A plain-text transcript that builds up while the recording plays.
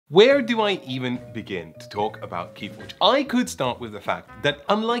Where do I even begin to talk about KeyForge? I could start with the fact that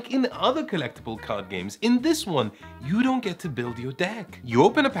unlike in other collectible card games, in this one, you don't get to build your deck. You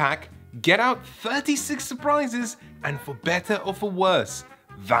open a pack, get out 36 surprises, and for better or for worse,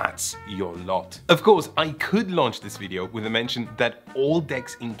 that's your lot. Of course, I could launch this video with a mention that all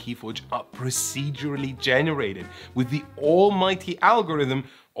decks in KeyForge are procedurally generated with the almighty algorithm,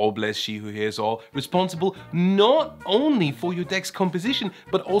 all bless she who hears all, responsible not only for your deck's composition,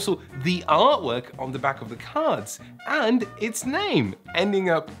 but also the artwork on the back of the cards and its name, ending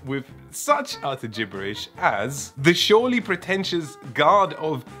up with such utter gibberish as the surely pretentious god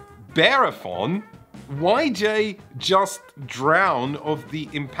of Beraphon, YJ Just Drown of the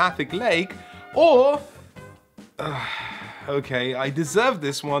Empathic Lake, or, okay, I deserve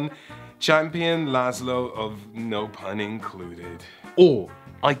this one, Champion Laszlo of No Pun Included. Or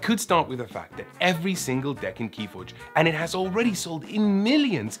I could start with the fact that every single deck in KeyForge, and it has already sold in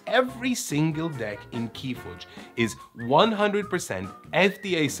millions, every single deck in KeyForge is 100%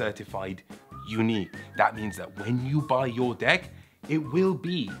 FDA certified unique. That means that when you buy your deck, it will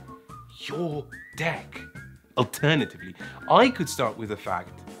be your deck. Alternatively, I could start with the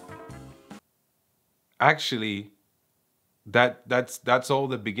fact, actually, that's all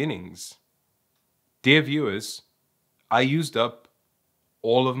the beginnings. Dear viewers, I used up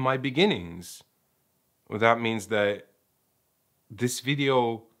all of my beginnings. Well, that means that this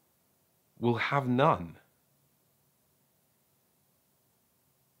video will have none.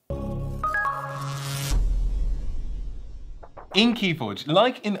 In KeyForge,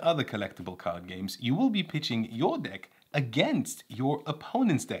 like in other collectible card games, you will be pitching your deck against your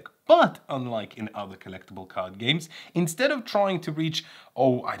opponent's deck. But unlike in other collectible card games, instead of trying to reach,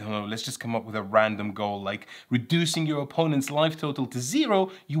 oh, I don't know, let's just come up with a random goal like reducing your opponent's life total to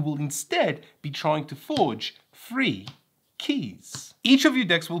 0, you will instead be trying to forge free keys. Each of your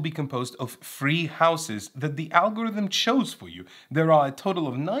decks will be composed of free houses that the algorithm chose for you. There are a total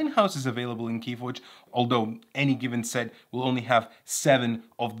of 9 houses available in KeyForge, although any given set will only have 7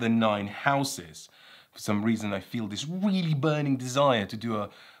 of the 9 houses. For some reason I feel this really burning desire to do a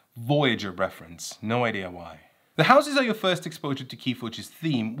Voyager reference, no idea why. The houses are your first exposure to KeyForge's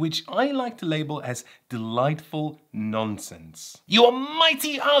theme, which I like to label as delightful nonsense. You are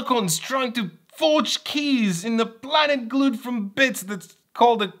mighty archons trying to forge keys in the planet glued from bits that's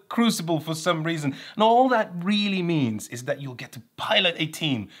called a crucible for some reason. And all that really means is that you'll get to pilot a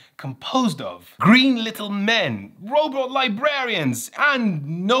team composed of green little men, robot librarians,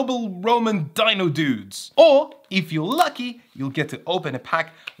 and noble Roman dino dudes. Or, if you're lucky, you'll get to open a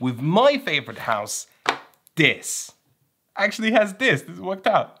pack with my favorite house, this. Actually has this worked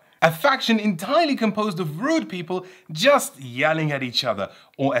out. A faction entirely composed of rude people just yelling at each other,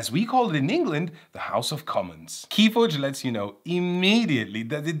 or as we call it in England, the House of Commons. KeyForge lets you know immediately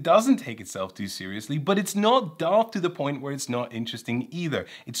that it doesn't take itself too seriously, but it's not daft to the point where it's not interesting either.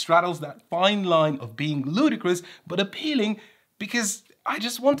 It straddles that fine line of being ludicrous but appealing because I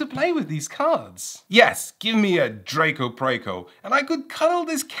just want to play with these cards. Yes, give me a Draco Praco, and I could cuddle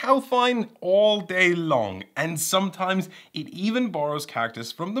this Calfine all day long, and sometimes it even borrows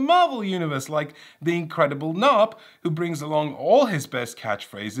characters from the Marvel universe, like the Incredible Narp, who brings along all his best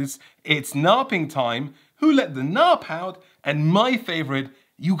catchphrases, "It's Narping time," "Who let the Narp out?" and my favorite,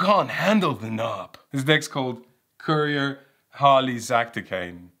 "You can't handle the Narp." His deck's called Courier Harley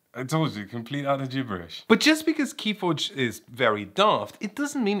Zacticane. I told you, complete utter gibberish. But just because KeyForge is very daft, it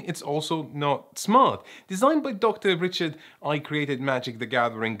doesn't mean it's also not smart. Designed by Dr. Richard I Created Magic the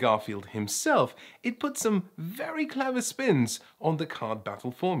Gathering Garfield himself, it puts some very clever spins on the card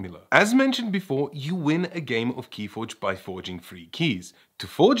battle formula. As mentioned before, you win a game of KeyForge by forging free keys. To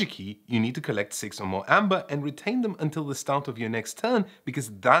forge a key, you need to collect 6 or more amber and retain them until the start of your next turn, because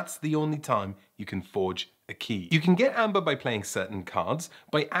that's the only time you can forge a key. You can get amber by playing certain cards,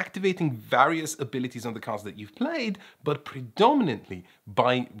 by activating various abilities on the cards that you've played, but predominantly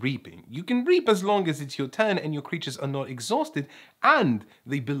by reaping. You can reap as long as it's your turn and your creatures are not exhausted, and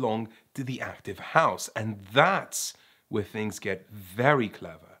they belong to the active house, and that's where things get very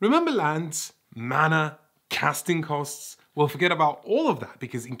clever. Remember lands, mana, casting costs? Well, forget about all of that,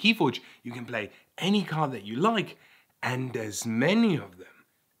 because in KeyForge you can play any card that you like, and as many of them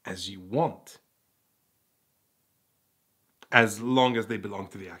as you want, as long as they belong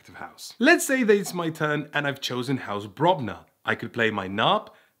to the active house. Let's say that it's my turn and I've chosen House Brobna. I could play my Narp,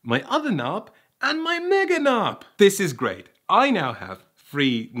 my other Narp, and my Mega Narp. This is great. I now have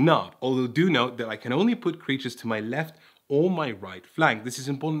free Narp, although do note that I can only put creatures to my left or my right flank. This is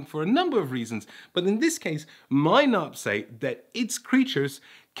important for a number of reasons, but in this case, my Narp say that its creatures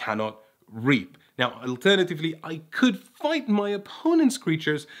cannot reap. Now, alternatively, I could fight my opponent's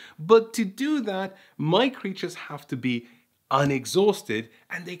creatures, but to do that, my creatures have to be unexhausted,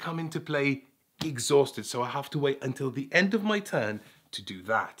 and they come into play exhausted, so I have to wait until the end of my turn to do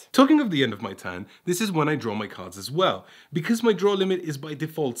that. Talking of the end of my turn, this is when I draw my cards as well. Because my draw limit is by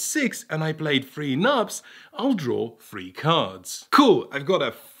default 6 and I played 3 knobs, I'll draw 3 cards. Cool, I've got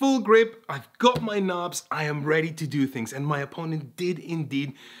a full grip, I've got my knobs, I am ready to do things, and my opponent did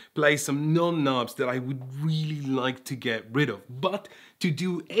indeed play some non-knobs that I would really like to get rid of. But to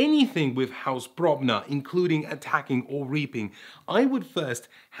do anything with House Brobna, including attacking or reaping, I would first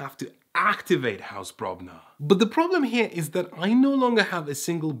have to activate House Brobna. But the problem here is that I no longer have a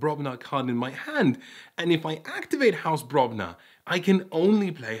single Brobna card in my hand, and if I activate House Brobna, I can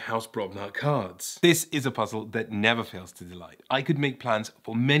only play House Brobna cards. This is a puzzle that never fails to delight. I could make plans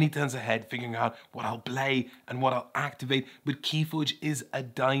for many turns ahead, figuring out what I'll play and what I'll activate, but KeyForge is a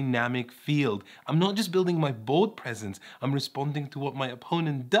dynamic field. I'm not just building my board presence, I'm responding to what my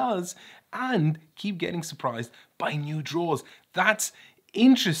opponent does and keep getting surprised by new draws. That's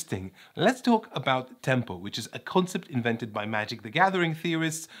interesting. Let's talk about tempo, which is a concept invented by Magic the Gathering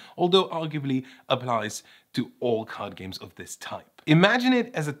theorists, although arguably applies to all card games of this type. Imagine it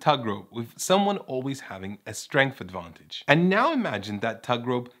as a tug rope with someone always having a strength advantage. And now imagine that tug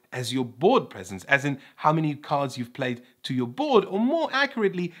rope as your board presence, as in how many cards you've played to your board, or more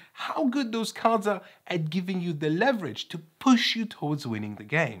accurately, how good those cards are at giving you the leverage to push you towards winning the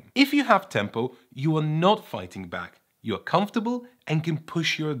game. If you have tempo, you are not fighting back. You're comfortable and can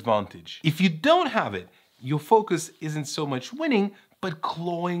push your advantage. If you don't have it, your focus isn't so much winning, but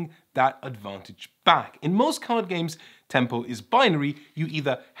clawing that advantage back. In most card games, tempo is binary. You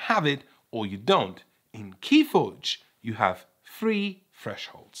either have it or you don't. In KeyForge, you have 3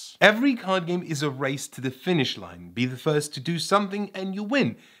 thresholds. Every card game is a race to the finish line. Be the first to do something and you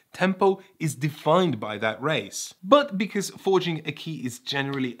win. Tempo is defined by that race. But because forging a key is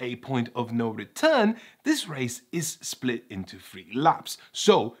generally a point of no return, this race is split into 3 laps.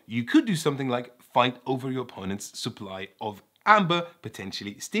 So you could do something like fight over your opponent's supply of amber,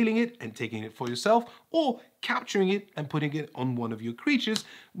 potentially stealing it and taking it for yourself, or capturing it and putting it on one of your creatures,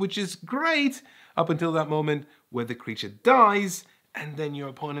 which is great up until that moment where the creature dies and then your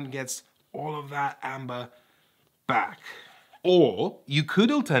opponent gets all of that amber back. Or you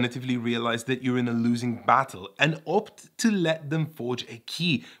could alternatively realize that you're in a losing battle and opt to let them forge a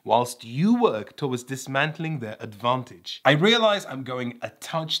key whilst you work towards dismantling their advantage. I realize I'm going a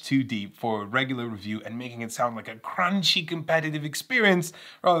touch too deep for a regular review and making it sound like a crunchy competitive experience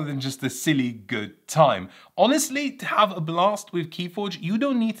rather than just a silly good time. Honestly, to have a blast with KeyForge, you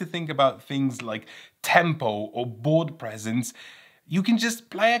don't need to think about things like tempo or board presence. You can just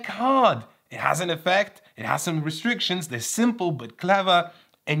play a card. It has an effect, it has some restrictions, they're simple but clever,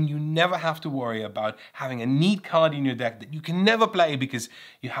 and you never have to worry about having a neat card in your deck that you can never play because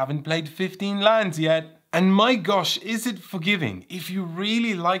you haven't played 15 lands yet. And my gosh, is it forgiving if you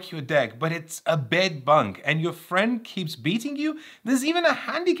really like your deck, but it's a bed bunk and your friend keeps beating you? There's even a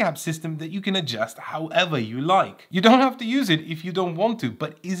handicap system that you can adjust however you like. You don't have to use it if you don't want to,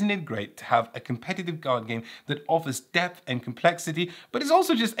 but isn't it great to have a competitive card game that offers depth and complexity, but is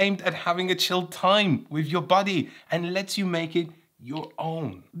also just aimed at having a chill time with your buddy and lets you make it your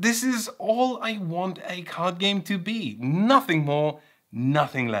own. This is all I want a card game to be. Nothing more,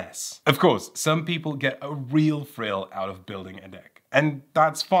 nothing less. Of course, some people get a real thrill out of building a deck, and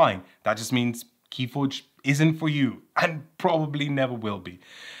that's fine. That just means KeyForge isn't for you, and probably never will be.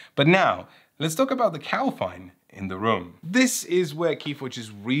 But now, let's talk about the cowfine in the room. This is where KeyForge's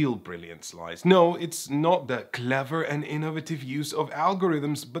real brilliance lies. No, it's not the clever and innovative use of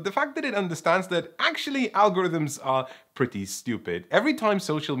algorithms, but the fact that it understands that actually algorithms are pretty stupid. Every time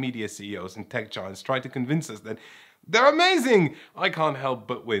social media CEOs and tech giants try to convince us that they're amazing, I can't help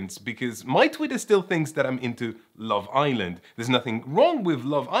but wince because my Twitter still thinks that I'm into Love Island. There's nothing wrong with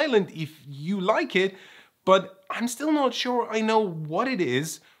Love Island if you like it, but I'm still not sure I know what it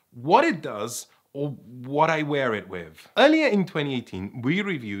is, what it does, or what I wear it with. Earlier in 2018, we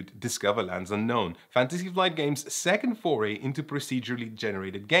reviewed Discover Lands Unknown, Fantasy Flight Games' second foray into procedurally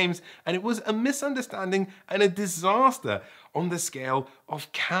generated games, and it was a misunderstanding and a disaster on the scale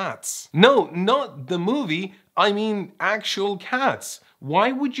of cats. No, not the movie, I mean actual cats.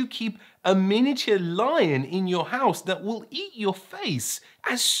 Why would you keep a miniature lion in your house that will eat your face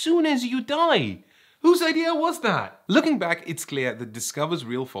as soon as you die? Whose idea was that? Looking back, it's clear that Discover's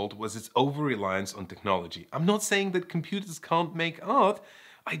real fault was its over-reliance on technology. I'm not saying that computers can't make art.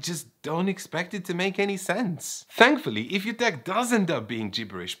 I just don't expect it to make any sense. Thankfully, if your deck does end up being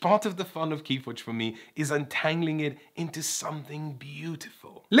gibberish, part of the fun of KeyForge for me is untangling it into something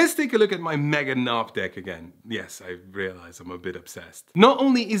beautiful. Let's take a look at my Mega Narp deck again. Yes, I realize I'm a bit obsessed. Not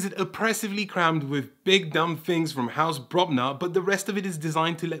only is it oppressively crammed with big dumb things from House Brobnar, but the rest of it is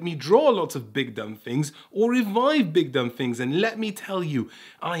designed to let me draw lots of big dumb things or revive big dumb things, and let me tell you,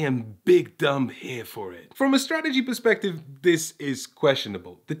 I am big dumb here for it. From a strategy perspective, this is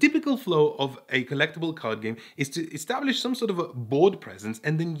questionable. The typical flow of a collectible card game is to establish some sort of a board presence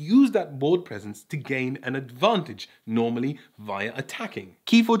and then use that board presence to gain an advantage, normally via attacking.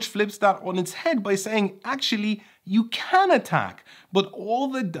 KeyForge flips that on its head by saying, actually, you can attack, but all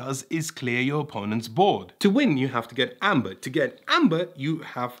that does is clear your opponent's board. To win, you have to get amber. To get amber, you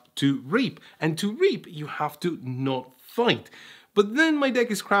have to reap. And to reap, you have to not fight. But then my deck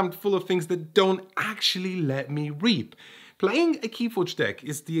is crammed full of things that don't actually let me reap. Playing a KeyForge deck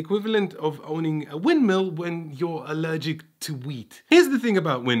is the equivalent of owning a windmill when you're allergic to wheat. Here's the thing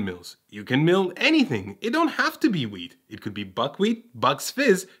about windmills. You can mill anything. It don't have to be wheat. It could be buckwheat, Bucks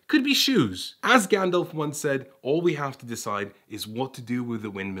Fizz, could be shoes. As Gandalf once said, all we have to decide is what to do with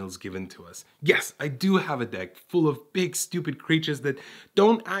the windmills given to us. Yes, I do have a deck full of big stupid creatures that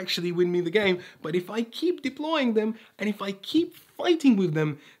don't actually win me the game, but if I keep deploying them and if I keep fighting with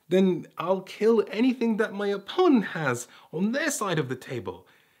them, then I'll kill anything that my opponent has on their side of the table.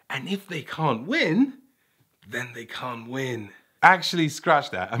 And if they can't win, then they can't win. Actually,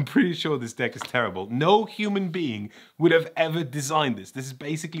 scratch that. I'm pretty sure this deck is terrible. No human being would have ever designed this. This is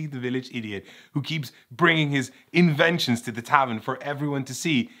basically the village idiot who keeps bringing his inventions to the tavern for everyone to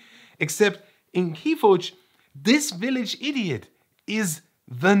see. Except in KeyForge, this village idiot is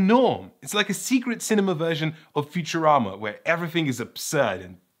the norm. It's like a secret cinema version of Futurama where everything is absurd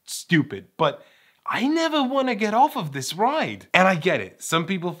and stupid, but I never want to get off of this ride. And I get it. Some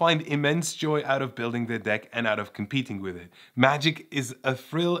people find immense joy out of building their deck and out of competing with it. Magic is a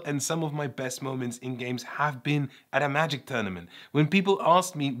thrill, and some of my best moments in games have been at a Magic tournament. When people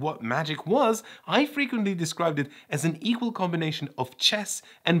asked me what Magic was, I frequently described it as an equal combination of chess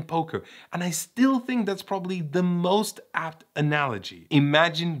and poker. And I still think that's probably the most apt analogy.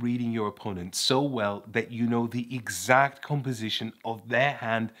 Imagine reading your opponent so well that you know the exact composition of their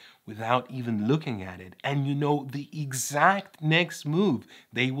hand without even looking at it, and you know the exact next move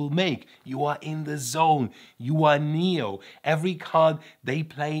they will make. You are in the zone. You are Neo. Every card they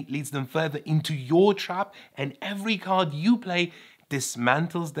play leads them further into your trap, and every card you play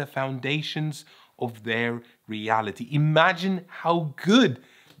dismantles the foundations of their reality. Imagine how good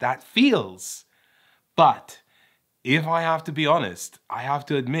that feels. But if I have to be honest, I have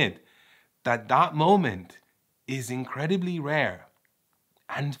to admit that that moment is incredibly rare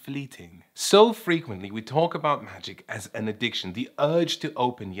and fleeting. So frequently we talk about Magic as an addiction, the urge to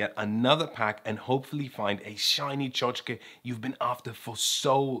open yet another pack and hopefully find a shiny tchotchke you've been after for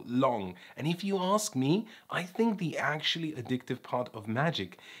so long. And if you ask me, I think the actually addictive part of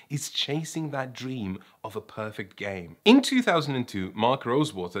Magic is chasing that dream of a perfect game. In 2002, Mark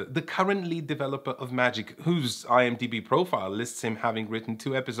Rosewater, the current lead developer of Magic, whose IMDb profile lists him having written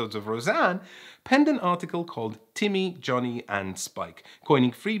 2 episodes of Roseanne, penned an article called Timmy, Johnny, and Spike,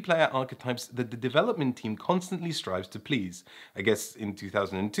 coining 3 player archetypes that the development team constantly strives to please. I guess in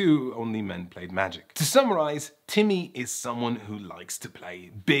 2002, only men played Magic. To summarize, Timmy is someone who likes to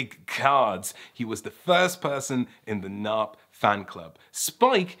play big cards. He was the first person in the Narp fan club.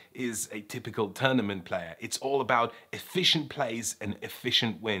 Spike is a typical tournament player. It's all about efficient plays and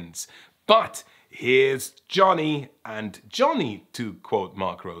efficient wins. But here's Johnny, and Johnny, to quote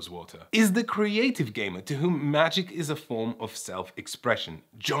Mark Rosewater, is the creative gamer to whom Magic is a form of self-expression.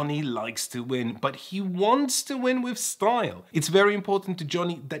 Johnny likes to win, but he wants to win with style. It's very important to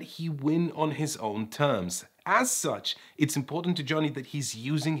Johnny that he win on his own terms. As such, it's important to Johnny that he's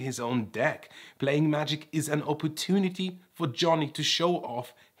using his own deck. Playing Magic is an opportunity for Johnny to show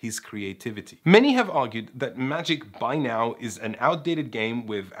off his creativity. Many have argued that Magic by now is an outdated game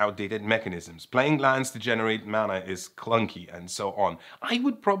with outdated mechanisms. Playing lands to generate mana is clunky and so on. I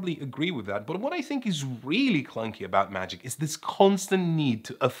would probably agree with that, but what I think is really clunky about Magic is this constant need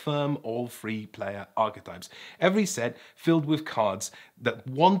to affirm all 3 player archetypes. Every set filled with cards that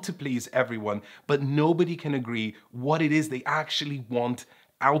want to please everyone, but nobody can agree what it is they actually want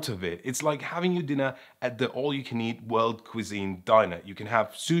out of it. It's like having your dinner at the all-you-can-eat world cuisine diner. You can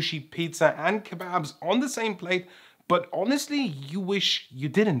have sushi, pizza, and kebabs on the same plate, but honestly, you wish you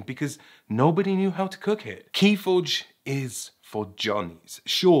didn't because nobody knew how to cook it. KeyForge is for Johnnies.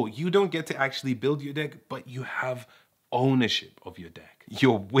 Sure, you don't get to actually build your deck, but you have ownership of your deck.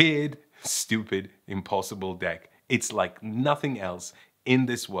 Your weird, stupid, impossible deck. It's like nothing else in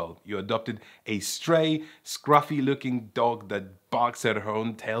this world. You adopted a stray, scruffy-looking dog that barks at her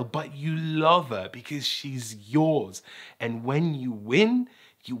own tail, but you love her because she's yours. And when you win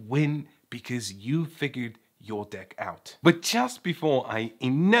because you figured your deck out. But just before I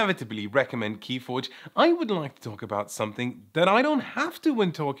inevitably recommend KeyForge, I would like to talk about something that I don't have to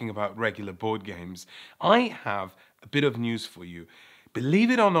when talking about regular board games. I have a bit of news for you. Believe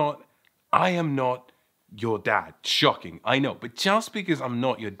it or not, I am not your dad. Shocking, I know. But just because I'm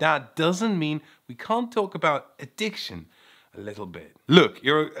not your dad doesn't mean we can't talk about addiction a little bit. Look,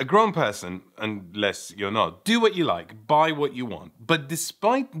 you're a grown person, unless you're not. Do what you like, buy what you want. But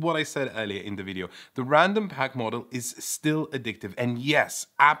despite what I said earlier in the video, the random pack model is still addictive. And yes,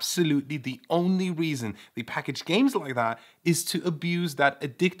 absolutely the only reason they package games like that is to abuse that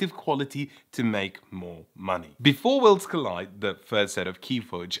addictive quality to make more money. Before Worlds Collide, the first set of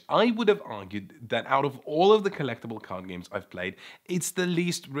KeyForge, I would have argued that out of all of the collectible card games I've played, it's the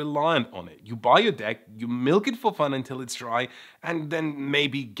least reliant on it. You buy your deck, you milk it for fun until it's dry, and then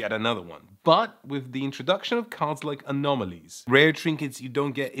maybe get another one. But with the introduction of cards like anomalies, rare trinkets you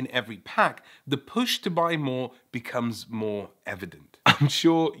don't get in every pack, the push to buy more becomes more evident. I'm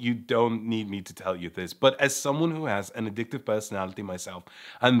sure you don't need me to tell you this, but as someone who has an addictive personality myself,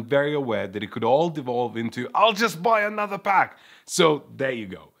 I'm very aware that it could all devolve into, I'll just buy another pack. So there you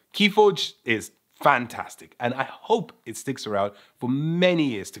go. KeyForge is fantastic, and I hope it sticks around for many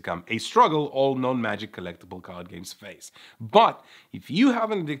years to come, a struggle all non-Magic collectible card games face. But if you have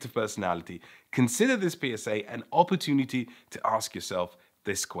an addictive personality, consider this PSA an opportunity to ask yourself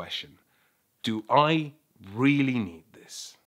this question: do I really need this?